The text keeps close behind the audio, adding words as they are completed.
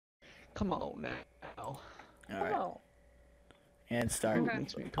Come on now. Alright. And start. Food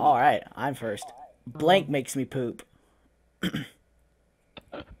makes me poop. Alright, I'm first. Blank makes me poop.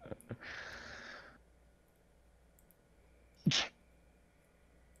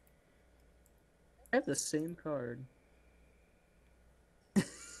 I have the same card.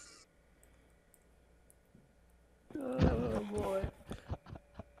 Oh boy.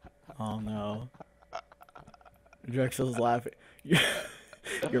 Oh no. Drexel's laughing.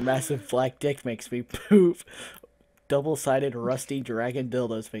 Your massive black dick makes me poop. Double-sided rusty dragon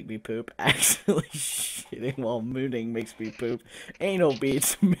dildos make me poop. Accidentally shitting while mooning makes me poop. Anal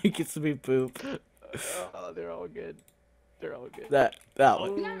beats makes me poop. Oh, they're all good. They're all good. That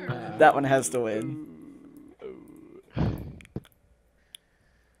one. That one has to win.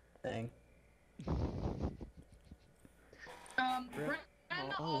 Dang. Grandma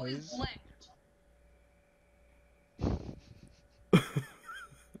always blinked.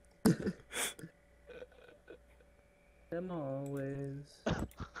 I'm always.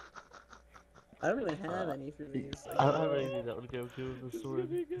 I don't even have any for these. I already knew that would go to the sword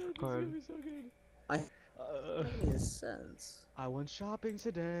card. So good. That makes sense. I went shopping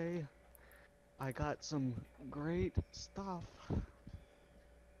today. I got some great stuff.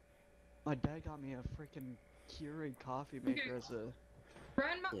 My dad got me a freaking Keurig coffee maker as a...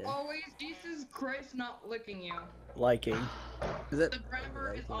 Grandma always, Jesus Christ, not licking you. Liking. Is that The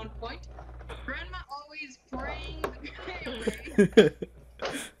grammar is on point. Grandma always praying the guy away.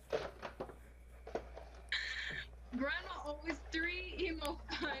 Grandma always 3 emo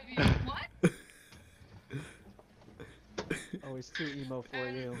 5 you. What? Always too emo for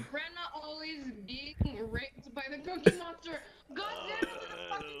you. Grandma always being raped by the Cookie Monster. God damn it, the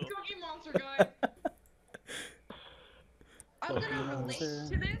fucking Cookie Monster guy. I'm gonna relate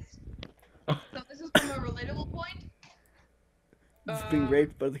to this. So this is from a relatable point. It's being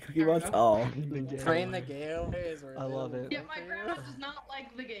raped by the Cookie Monster. Oh. Train the Gale? I love it. Yeah, my grandma does not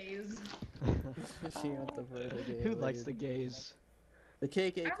like the gays. She wants to play the Gale. Who likes the gays? The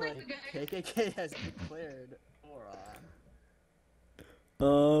KKK, I like the gays. KKK has declared war on.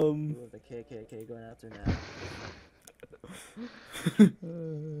 Um. Who is the KKK going after now?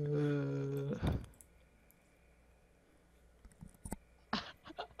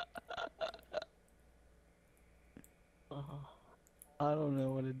 I don't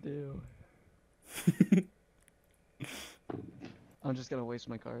know what to do. I'm just gonna waste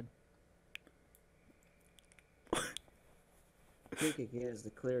my card. KKK has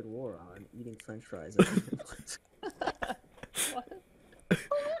declared war on eating French fries. What?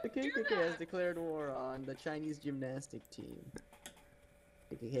 The KKK has declared war on the Chinese gymnastic team.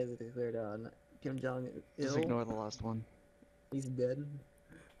 KKK has declared on Kim Jong-il. Just ignore the last one. He's dead.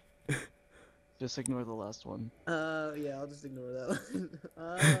 Just ignore the last one. Yeah, I'll just ignore that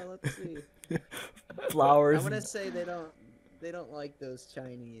one. Let's see. Flowers. I'm gonna say they don't like those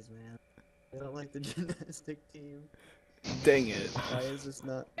Chinese, man. They don't like the gymnastic team. Dang it. Why is this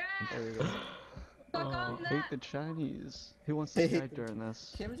not? There we go. Oh, hate the Chinese. Who wants to Skype during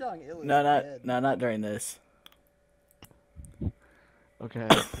this? Kim Jong-il is No, dead. not during this. Okay,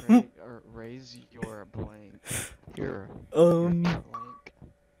 raise your blank. Here. Um. Blank.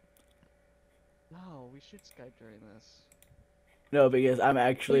 No, we should Skype during this. No, because I'm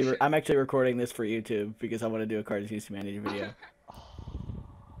actually recording this for YouTube because I want to do a Cartoon Humanity video.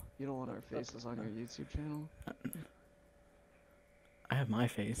 You don't want our faces on your YouTube channel? I have my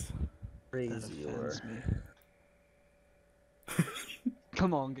face. Raise your. Offends me.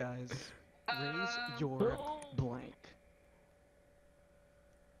 Come on, guys. Raise your blank.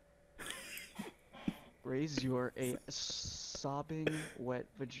 Raise your sobbing wet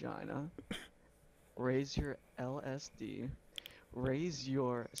vagina. Raise your LSD. Raise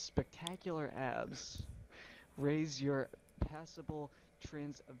your spectacular abs. Raise your passable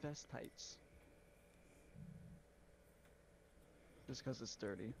transvestites. Just because it's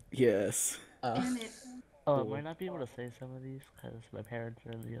dirty. Yes. Damn it. Oh, I might not be able to say some of these because my parents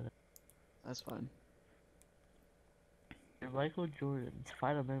are in the other. That's fine. Michael Jordan's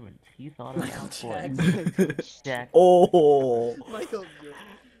final moments. He thought about Jackson. Jack. Oh. Michael Jordan.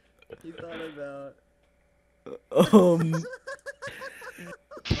 He thought about. Yes. Oh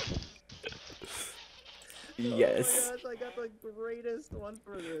my gosh, I got the greatest one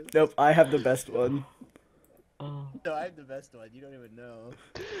for this. Nope, I have the best one. No, I have the best one. You don't even know.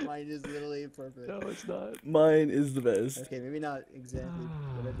 Mine is literally perfect. No, it's not. Mine is the best. Okay, maybe not exactly,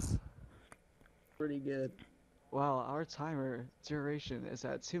 but it's pretty good. Wow, our timer duration is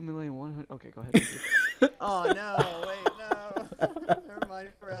at 2,100,000. Okay, go ahead. Oh no! Wait, no. Never mind.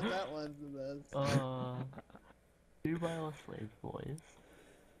 I forgot that one's the best. 2 mile slave boys.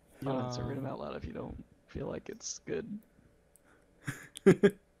 You don't have to read them out loud if you don't feel like it's good.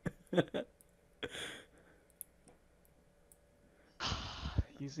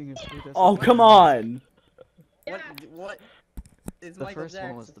 Using a food as Oh, a come weapon. on! What? It's The Michael first Jackson.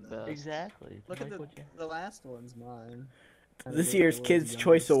 one was the best. Exactly. Look at Michael Jackson. the last one's mine. This year's Kids'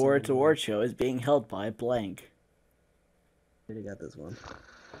 Choice Awards award show is being held by blank. Already got this one.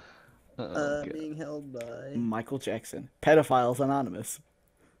 Oh, God. Being held by Michael Jackson. Pedophiles Anonymous.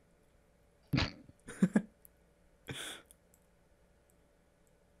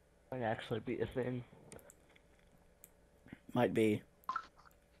 Might actually be a thing. Might be.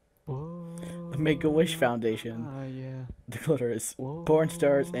 Whoa. The Make-A-Wish Foundation. Ah, yeah. The clitoris. Porn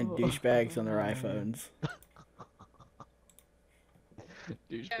stars and douchebags on their iPhones.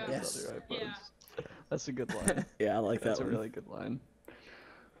 Douchebags Yes. on their iPhones. Yeah. That's a good line. Yeah, I like that That's a one. really good line.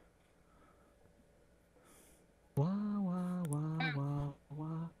 Wah, wah, wah, wah,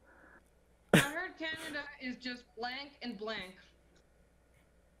 wah. I heard Canada is just blank and blank.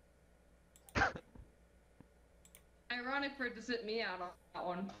 Ironic for it to sit me out on that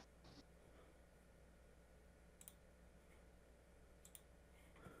one.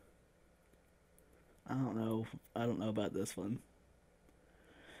 I don't know. I don't know about this one.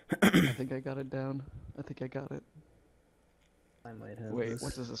 I think I got it down. I think I got it. I might have Wait, this.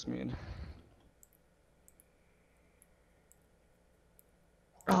 what does this mean?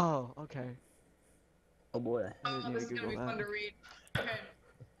 Oh, okay. Oh boy. I didn't need This to is gonna be Google fun to that. read. Okay.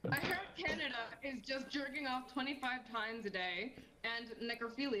 I heard Canada is just jerking off 25 times a day and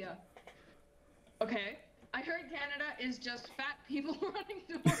necrophilia. Okay. I heard Canada is just fat people running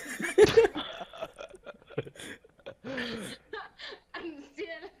towards and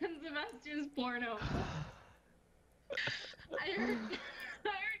Sebastian's porno. I heard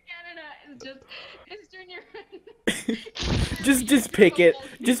Canada is just Eastern Europe. Just pick it.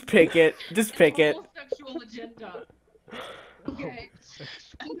 Just pick it. Just pick it. Homosexual agenda. Okay.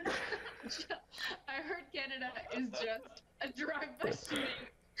 I heard Canada is just a drive-by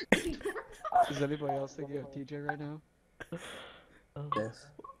shooting. Is anybody else thinking of TJ right now? Yes.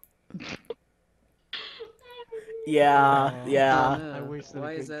 Yeah, Oh, yeah. I wasted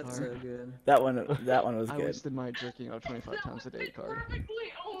Why a is good that card. so good? That one was I good. wasted my jerking off 25 times a day Fit card.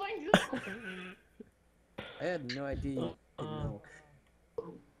 perfectly. Oh my god. I had no idea you could milk.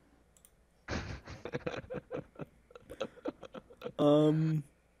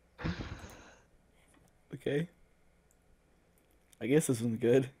 Okay. I guess this one's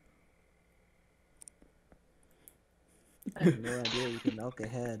good. I had no idea you could milk a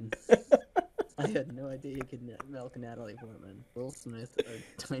head. I had no idea you could milk Natalie Portman, Will Smith, or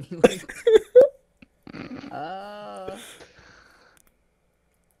Tiny White.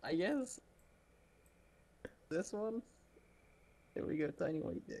 I guess this one. Here we go, Tiny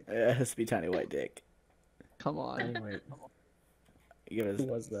White Dick. It has to be Tiny White Dick. Come on. Tiny White. Give Who us.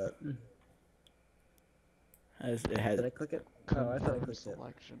 was that? It has. Did I click it? Oh, I thought I Confirm clicked it.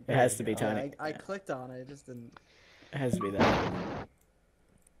 selection. It has to There be we go. Tiny. I clicked on it, it just didn't. It has to be that.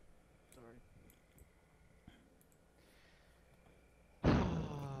 Sorry.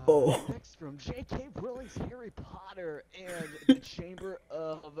 Oh. Next from J.K. Rowling's Harry Potter and the Chamber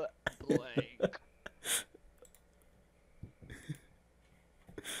of Blank.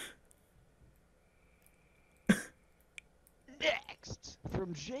 Next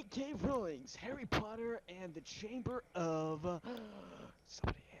from J.K. Rowling's Harry Potter and the Chamber of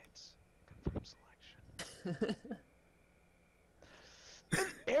somebody hits confirm selection. An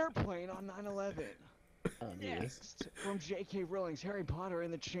airplane on 9/11. Oh, yes. Next, from J.K. Rowling's Harry Potter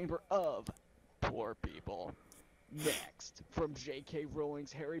and the Chamber of Poor People. Next, from J.K.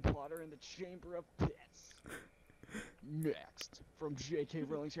 Rowling's Harry Potter and the Chamber of Piss. Next, from J.K.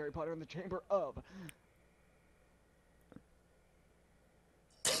 Rowling's Harry Potter and the Chamber of...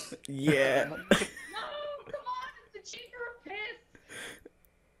 Yeah. No, come on, it's the Chamber of Piss.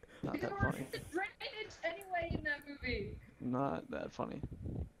 Not There that was funny. the drainage anyway in that movie. Not that funny.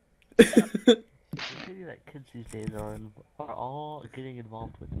 The thing that kids these days are all getting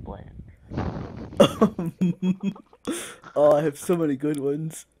involved with blank. Oh, I have so many good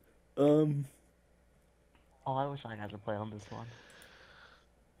ones. Oh, I wish I got to play on this one.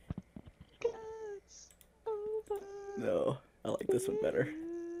 It's over. No, I like this one better.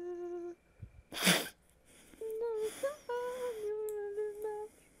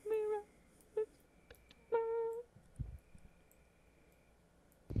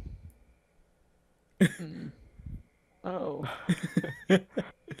 Oh.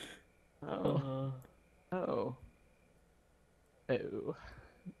 Oh. Oh. Oh.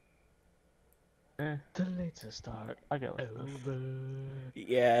 Eh. The to start I got this. over.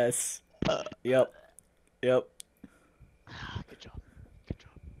 Yes. Yep. Yep. Good job. Good job.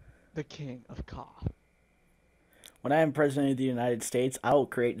 The king of Ka. When I am president of the United States, I will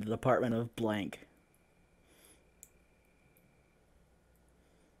create the Department of blank.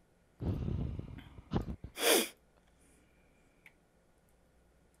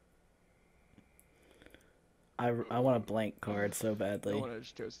 I want a blank card so No badly. one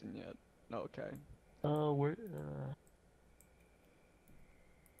has chosen yet. Okay. We're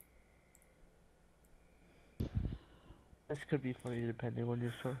this could be funny depending on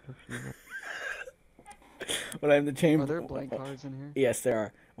your source of humor. When I'm the chamber. Are there blank cards in here? Yes, there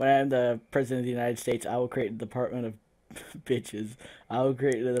are. When I am the president of the United States, I will create the Department of bitches. I will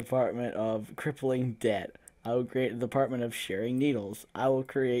create the Department of crippling debt. I will create the Department of sharing needles. I will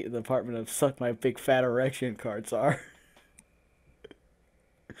create the Department of suck my big fat erection cards are.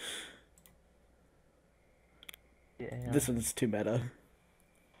 Yeah. This one's too meta.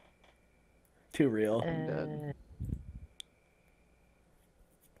 Too real. I'm dead.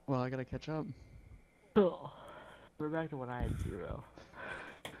 Well, I gotta catch up. Oh, we're back to when I had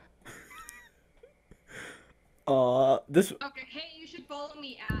 0. This Okay, hey, you should follow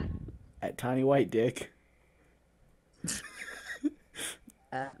me at Tiny White Dick.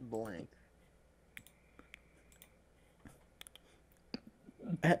 At blank.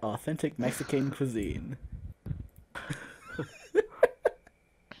 At Authentic Mexican Cuisine.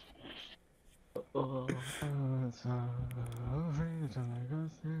 Oh,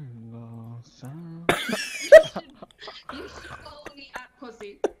 You should follow me at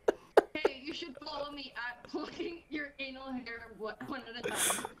pussy. Hey, you should follow me at plucking your anal hair one at a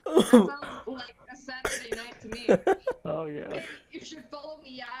time. That sounds like a Saturday night to me. oh yeah. Hey, you should follow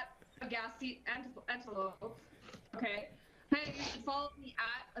me at a gassy antelope. Okay. Hey, you should follow me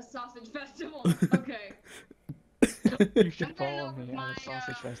at a sausage festival. Okay. You should I'm gonna follow go me with at my, a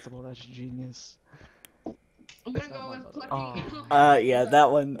sausage festival. That's genius. I'm That's gonna not go my with mother. plucking. Yeah,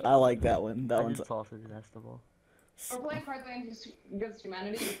 that one. I like that one. That I one's. did sausage festival. We're playing Cards Against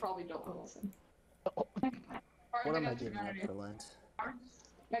Humanity. You probably don't want to listen. Cards What am I Against giving up Humanity. for Lent? Cards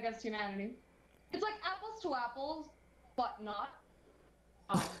Against Humanity. It's like apples to apples, but not.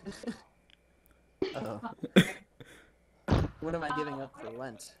 Oh. What am I giving up for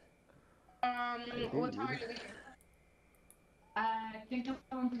Lent? What time are you leaving? I think I'm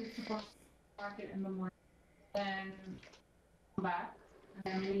going to the supermarket in the morning, then come back,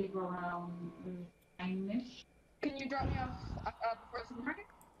 and leave around 9-ish. Can you drop me off before the supermarket?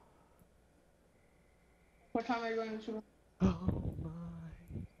 What time are you going to the supermarket? Oh my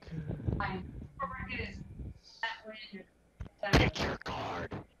god. Fine. Supermarket is at random. Pick your card.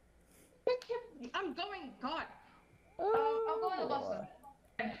 I'm going, God. I'll go on the bus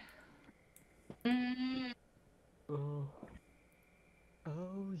then. Oh.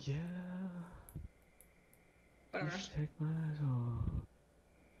 Oh yeah. Whatever. You should take my soul.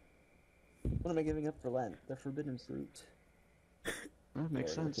 What am I giving up for Lent? The forbidden fruit. That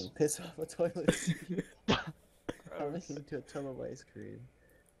makes Or sense. making piss off a toilet seat. Coming into a tub of ice cream.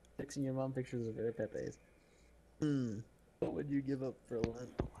 Fixing your mom pictures of her Pepe's. What would you give up for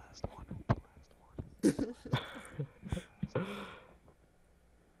Lent? The last one. The last one.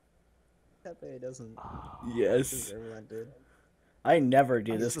 Pepe doesn't Yes. deserve Lent, dude. I never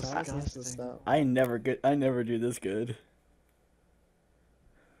do That's this. the- Thomas needs to disgusting. stop. I never do this good.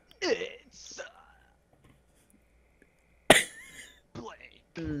 It's Blake.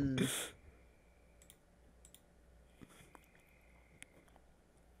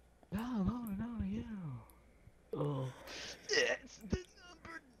 No, you. Oh. It's the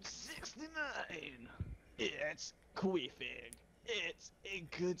number 69. It's queefing. It's a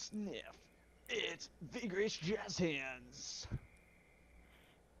good sniff. It's vigorous jazz hands.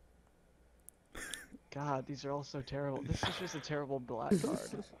 God, these are all so terrible. This is just a terrible black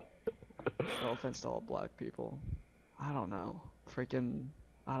card. No offense to all black people. I don't know.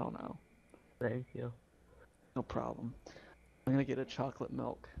 I don't know. Thank you. No problem. I'm gonna get a chocolate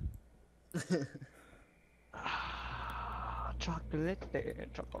milk. Chocolate.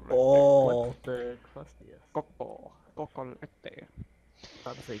 Oh. What's the crustiest? Chocolate. I was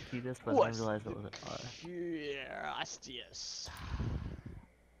about to say cutest, but I What's didn't realize it was an R. Curious.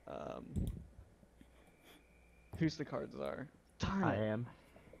 Who's the cards are? Darn I it. am.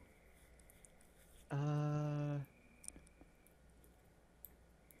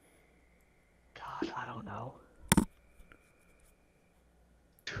 God, I don't know.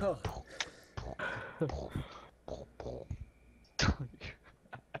 Oh.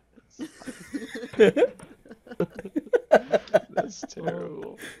 That's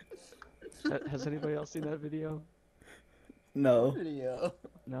terrible. Has anybody else seen that video? No. Video.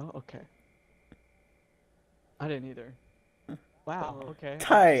 No? Okay. I didn't either. Wow, okay.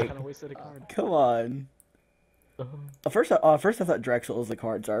 Type. Kind of wasted a card. Come on. At first I thought Drexel was the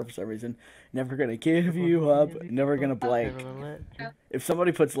card czar for some reason. Never gonna give you up. Never gonna blank. If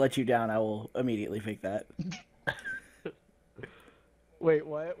somebody puts "let you down," I will immediately pick that. Wait,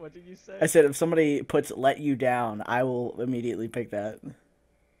 what? What did you say? I said if somebody puts "let you down," I will immediately pick that.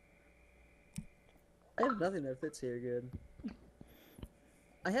 I have nothing that fits here good.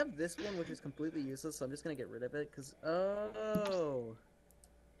 I have this one, which is completely useless, so I'm just gonna get rid of it, because... Oh!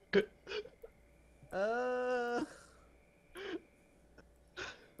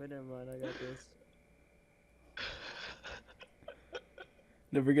 Wait, never mind, I got this.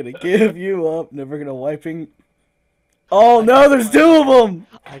 Never gonna give you up. Never gonna wiping. Oh no, there's two of them!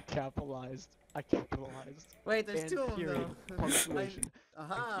 I capitalized. Wait, there's And two of them, period. though! Punctuation.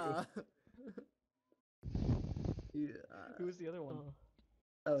 Aha! Yeah, Who was the other one?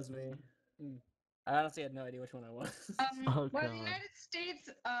 that was me. I honestly had no idea which one I was. Oh, When the God. United States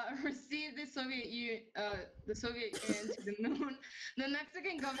received the Soviet Union to the moon, the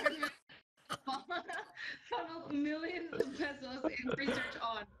Mexican government funneled millions of pesos in research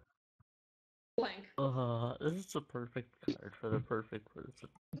on blank. This is a perfect card for the perfect person.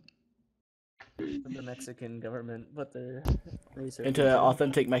 The Mexican government put their research Into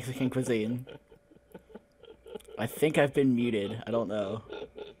authentic Mexican cuisine. I think I've been muted. I don't know.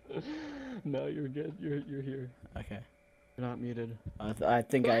 No, you're good. You're here. Okay. You're not muted. I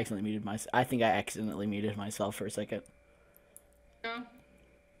think I accidentally muted I think I accidentally muted myself for a second. No.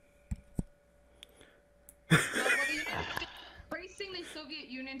 So, while the United States racing the Soviet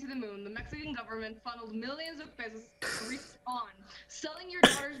Union to the moon, the Mexican government funneled millions of pesos on selling your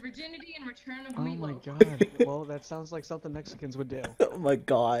daughter's virginity in return of Oh meatloaf. my god. Well, that sounds like something Mexicans would do. Oh my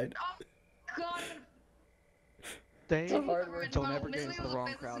god. Oh, God. They a hard word. don't ever get into the Millions of wrong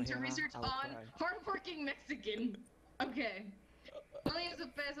pesos crowd, into Hannah. research I will on cry. hardworking Mexican. Okay. Millions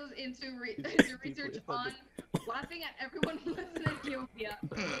of pesos into research on laughing at everyone who lives in Ethiopia.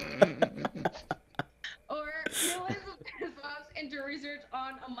 Or millions of pesos into research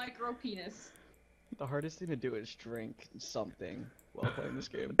on a micro penis. The hardest thing to do is drink something while playing this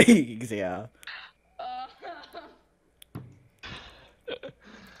game. Yeah.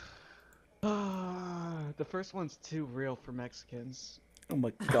 The first one's too real for Mexicans. Oh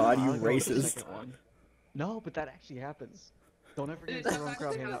my god, you I'll go with the racist. second one. No, but that actually happens. Don't ever get into the wrong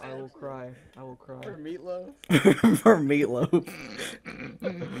crowd, Hannah. I will cry. I will For cry. meatloaf? For meatloaf.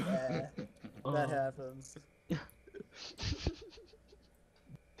 Yeah, that happens.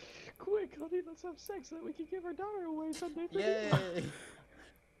 Quick, honey, let's have sex so that we can give our daughter away someday. For Yay!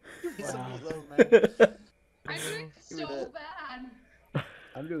 Some Wow. meatloaf, man. I'm doing Give me so that. bad.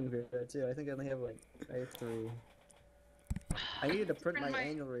 I'm doing very bad too. I think I only have I have 3. I needed to print my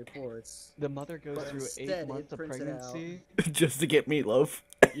annual reports. The mother goes But through instead, 8 it months of prints it out. pregnancy. Just to get meatloaf.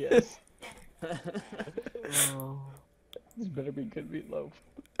 Yes. Oh. This better be good meatloaf.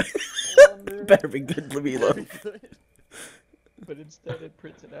 Better be good meatloaf. But instead it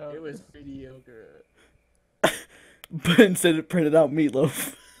prints it out. It was mediocre. But instead it printed out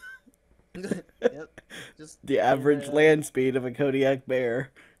meatloaf. Yep. Just The average land speed of a Kodiak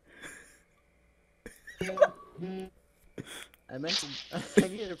bear. I mentioned I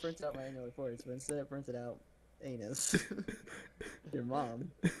needed to print out my annual reports, but instead I printed out anus. Your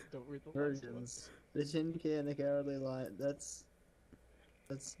mom. Don't read the last one. Virgins. The tin can, the cowardly lion. That's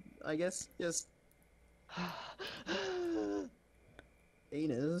I guess just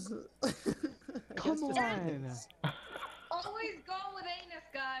anus. I guess Come just on. anus. Always go with anus,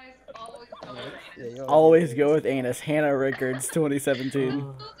 guys. Always go with Yeah, anus. you Always go with anus. Hannah Rickards, 2017. Those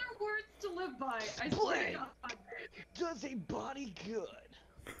are words to live by. I swear to God. Does a body good?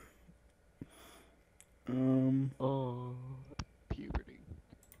 Oh. Puberty.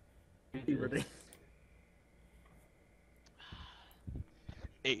 Puberty.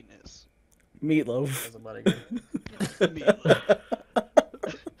 Anus. Meatloaf. That's about it. Meatloaf.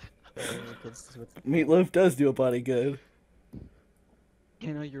 Meatloaf does do a body good.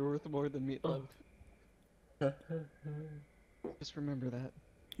 You know you're worth more than meatloaf. Just remember that.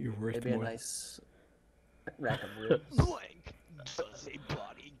 You're worth It'd be a more. nice rack of ribs. Blank does a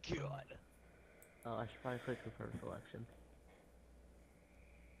body good. Oh, I should probably click the first selection.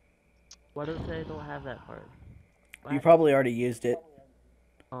 Why does it say I don't have that card? You probably already used it.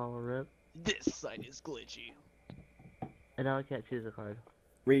 Oh, rip. This site is glitchy. And now I can't choose a card.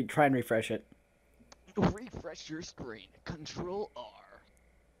 Try and refresh it. Refresh your screen. Control R.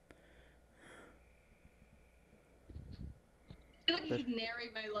 I feel like you could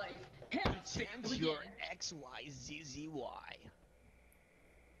narrate my life. Pretend you're XYZZY.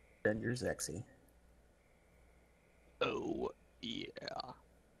 Then you're sexy. Oh, yeah.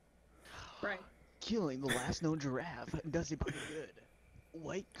 Right. Killing the last known giraffe does he body good.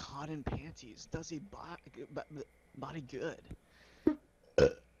 White cotton panties does he body good.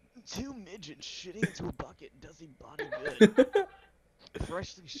 Two midgets shitting into a bucket does he body good.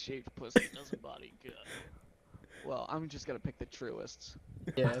 Freshly shaved pussy doesn't body good. Well, I'm just gonna pick the truest.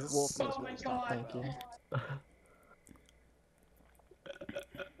 Yes. Wolf knows Oh what my he's talking god.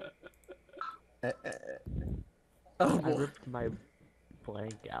 Thank you. Oh I boy. ripped my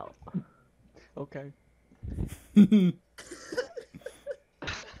blank out. Okay. I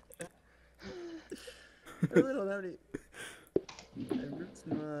really don't have any. I ripped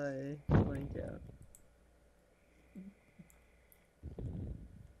my blank out.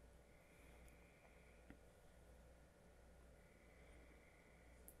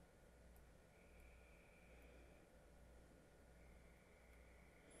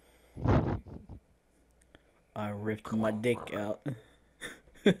 I ripped my dick out.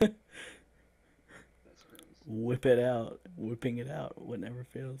 Whip it out. Whipping it out. What never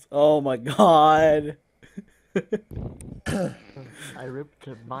fails. Oh my god. I ripped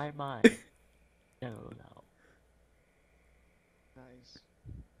my mind. No. Nice.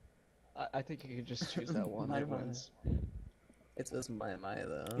 I think you could just choose that one My that mind. wins. It says my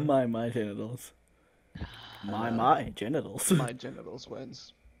though. My genitals. My genitals. My genitals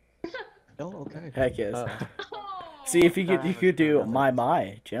wins. Oh, okay. Heck yes. Oh. Oh, See if you could do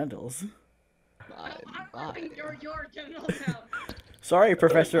my genitals. I'm ripping your genitals out. Sorry,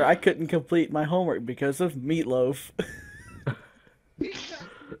 Professor, I couldn't complete my homework because of Meatloaf. Because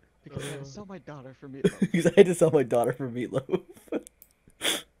I had to sell my daughter for meatloaf. Because I had to sell my daughter for Meatloaf.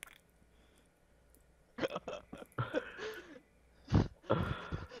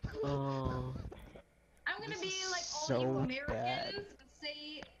 Oh. I'm gonna be like all so you Americans bad. and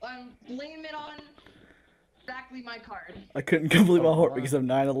say, blame it on exactly my card. I couldn't complete my Oh, homework my. because of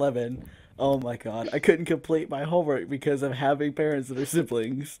 9/11. Oh my god. I couldn't complete my homework because of having parents that are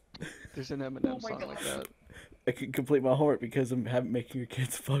siblings. There's an Eminem Oh my song like God. that. I couldn't complete my homework because of making your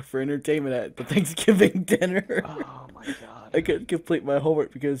kids fuck for entertainment at the Thanksgiving dinner. Oh my god. I couldn't complete my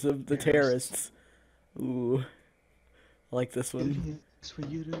homework because of the Terrorists. terrorists. Ooh. I like this one. It's for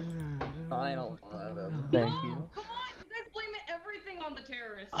you to. Final. Thank No, you. come on, you guys blame everything on the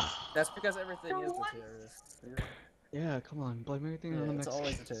terrorists. That's because everything For is the once. terrorist. Yeah, come on. Blame everything on Yeah, the it's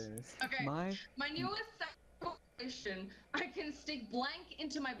always the Mexicans. terrorist. Okay, My. my newest calculation, I can stick blank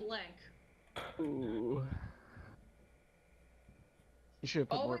into my blank. Ooh. You should have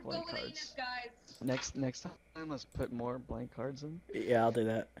put more Always go blank with cards. anus, guys. Next time, let's put more blank cards in. Yeah, I'll do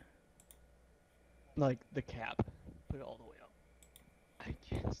that. Like the cap. Put it all the way up. I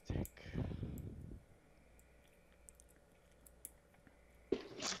can't stick.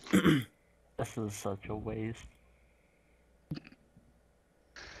 This is such a waste.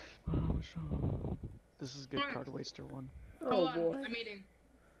 Oh, sure. This is a good card waster one. Hold on, I'm eating.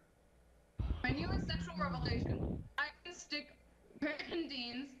 My newest sexual revelation. I can stick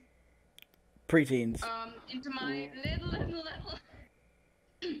pendines Preteens. into my little.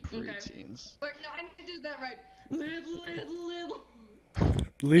 Okay. Preteens. Wait, no, I need to do that right.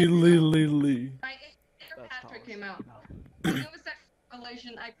 Little. Lee. My Air That's Patrick Thomas. came out. My newest sexual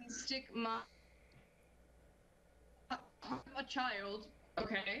revelation. I can stick my. I'm a child.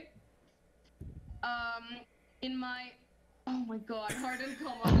 Okay. In my. Oh my god, hardened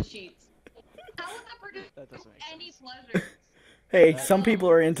comb on the sheets. How would that produce That doesn't make any sense. pleasure? Hey, some people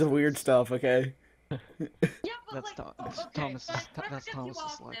are into weird stuff, okay? Yeah, but That's like, Tom- oh, that's okay, Thomas's- fine, whatever that's gets Thomas's you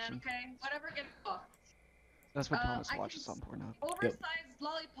off, selection. man, okay? Whatever gets you off. That's what Thomas I watches can on Pornhub. Oversized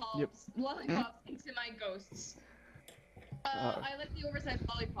lollipops into my ghosts. I like the oversized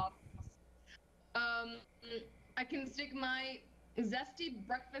lollipops. I can stick my zesty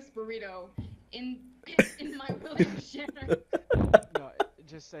breakfast burrito in my William Shatner. No,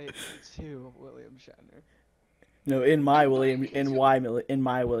 just say to William Shatner. No, in my William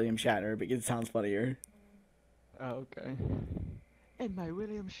Shatner, because it sounds funnier. Oh, okay. And my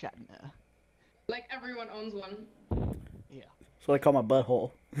William Shatner. Like everyone owns one. Yeah. So I call my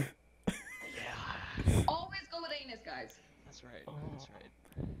butthole. Yeah. Always go with anus, guys. That's right. That's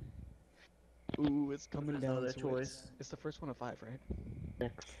right. Ooh, it's coming There's down another to choice. It's the first one of 5, right?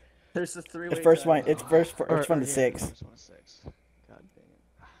 Six. There's the three-way. It's first one. tie. It's first Or- one to yeah, 6. First one of 6. God dang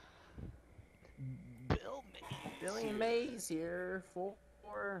it. Bill Mays. Billy Mays here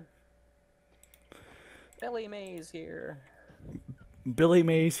for. Billy Mays here. Billy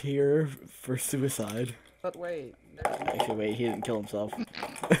Mays here for suicide. But wait, Actually, wait, he didn't kill himself.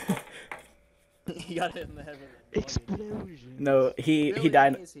 He got hit in the head with a luggage. Explosion. No, he Billy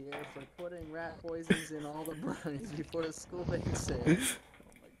died. Mays here for putting rat poisons in all the brownies before the school bake sale. Oh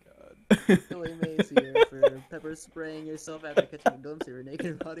my god. Billy Mays here for pepper spraying yourself after catching a glimpse of your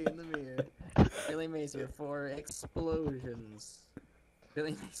naked body in the mirror. Billy Mays here for explosions.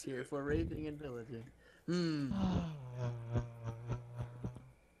 Billy Mays here for raping and pillaging.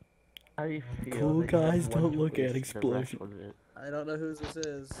 How do you feel? Cool that you have guys one don't look at choice the explosion. rest of it? I don't know whose this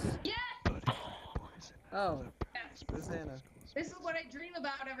is. Yeah. Oh, Yes. this is Hannah. This is what I dream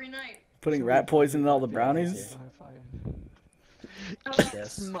about every night. Putting rat poison in all the brownies?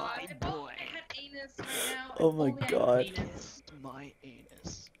 Yes. My If boy. only I had anus right now. Oh If my only I had God. anus. Kissed my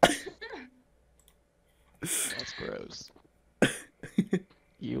anus. That's gross.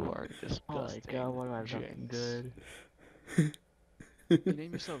 You are Oh my disgusting. god, what am I fucking Jinx. good? You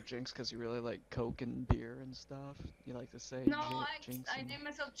name yourself Jinx because you really like Coke and beer and stuff. You like to say No, Jinx. I named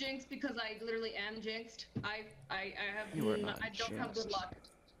myself Jinx because I literally am jinxed. I have You are n- not I don't have good jinxed. luck.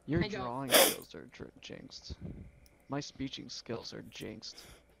 Your I don't. drawing skills are jinxed. My speeching skills are jinxed.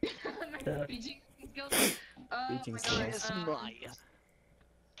 My speeching skills. Oh Speeching my skills. god.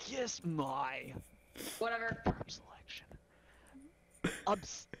 Kiss my Whatever. verb selection.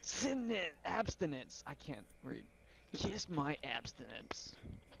 Abstinence. I can't read. Kiss my abstinence.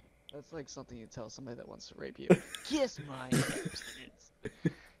 That's like something you tell somebody that wants to rape you. Kiss my abstinence.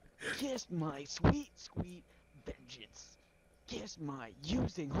 Kiss my sweet, sweet vengeance. Kiss my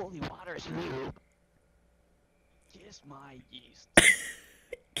using holy water as lube. Kiss my yeast.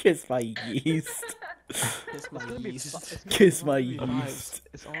 Kiss my yeast. Kiss It's my gonna be yeast. Kiss all my gonna be vibes. yeast.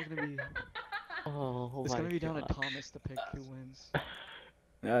 It's all gonna be. Oh It's my gonna be down god. to Thomas to pick who wins.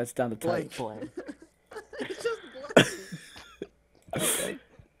 No, it's down to type. Blank. Blank. It's just blank. Okay.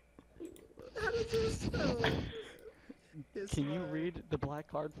 How did you spell it? Kiss Can you my- read the black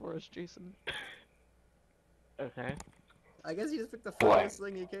card for us, Jason? Okay. I guess you just pick the farthest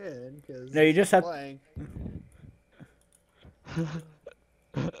thing you can, cause No, you just have- blank.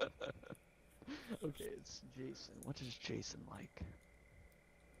 Okay, it's Jason. What is Jason like?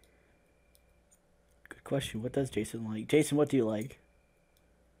 Good question. What does Jason like? Jason, what do you like?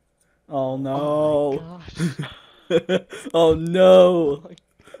 Oh Oh no. my gosh. Oh no.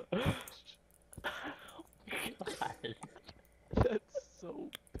 Oh my God. That's so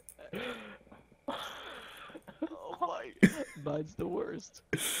bad. Oh my. Mine's the worst.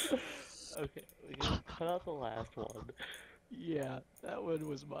 Okay, we can cut out the last one. Yeah, that one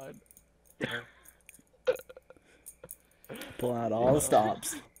was mine. Pulling out all the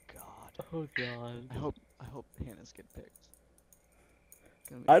stops. God. Oh god. I hope Hannah's get picked.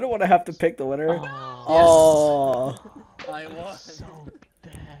 Gonna be I don't want to have to pick the winner. Oh. Oh. I won. so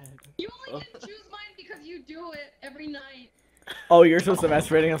bad. You only get to choose mine because you do it every night. Oh, you're supposed to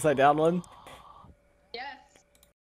masturbating upside down one?